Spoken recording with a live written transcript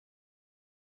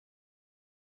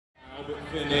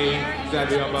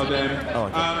Oh,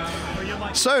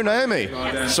 okay. So, Naomi,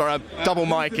 sorry, I'm double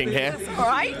miking here. All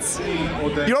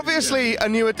right. You're obviously a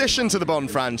new addition to the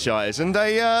Bond franchise, and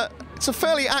it's a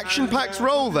fairly action-packed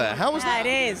role there. How was that?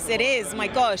 It is. My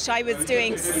gosh, I was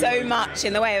doing so much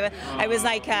in the way of, I was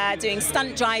like doing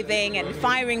stunt driving and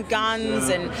firing guns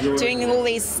and doing all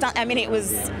these stunt. I mean,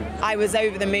 I was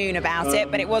over the moon about it,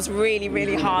 but it was really,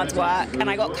 really hard work, and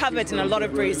I got covered in a lot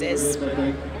of bruises.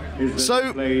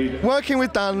 So, working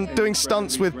with Dan, doing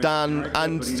stunts with Dan,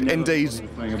 and indeed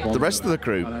the rest of the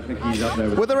crew,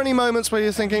 were there any moments where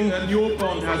you're thinking,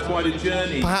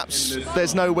 perhaps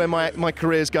there's nowhere my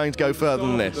career's going to go further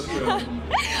than this?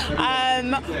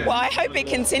 Well, I hope it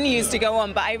continues to go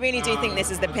on, but I really do think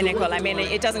this is the pinnacle. I mean,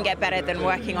 it doesn't get better than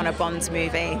working on a Bond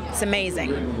movie. It's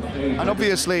amazing. And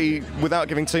obviously, without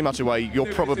giving too much away,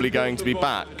 you're probably going to be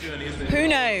back. Who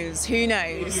knows? Who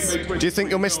knows? Do you think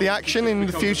you'll miss the action in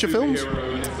the future films?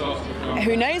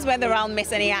 Who knows whether I'll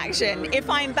miss any action. If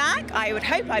I'm back, I would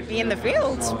hope I'd be in the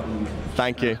field.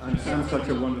 Thank you.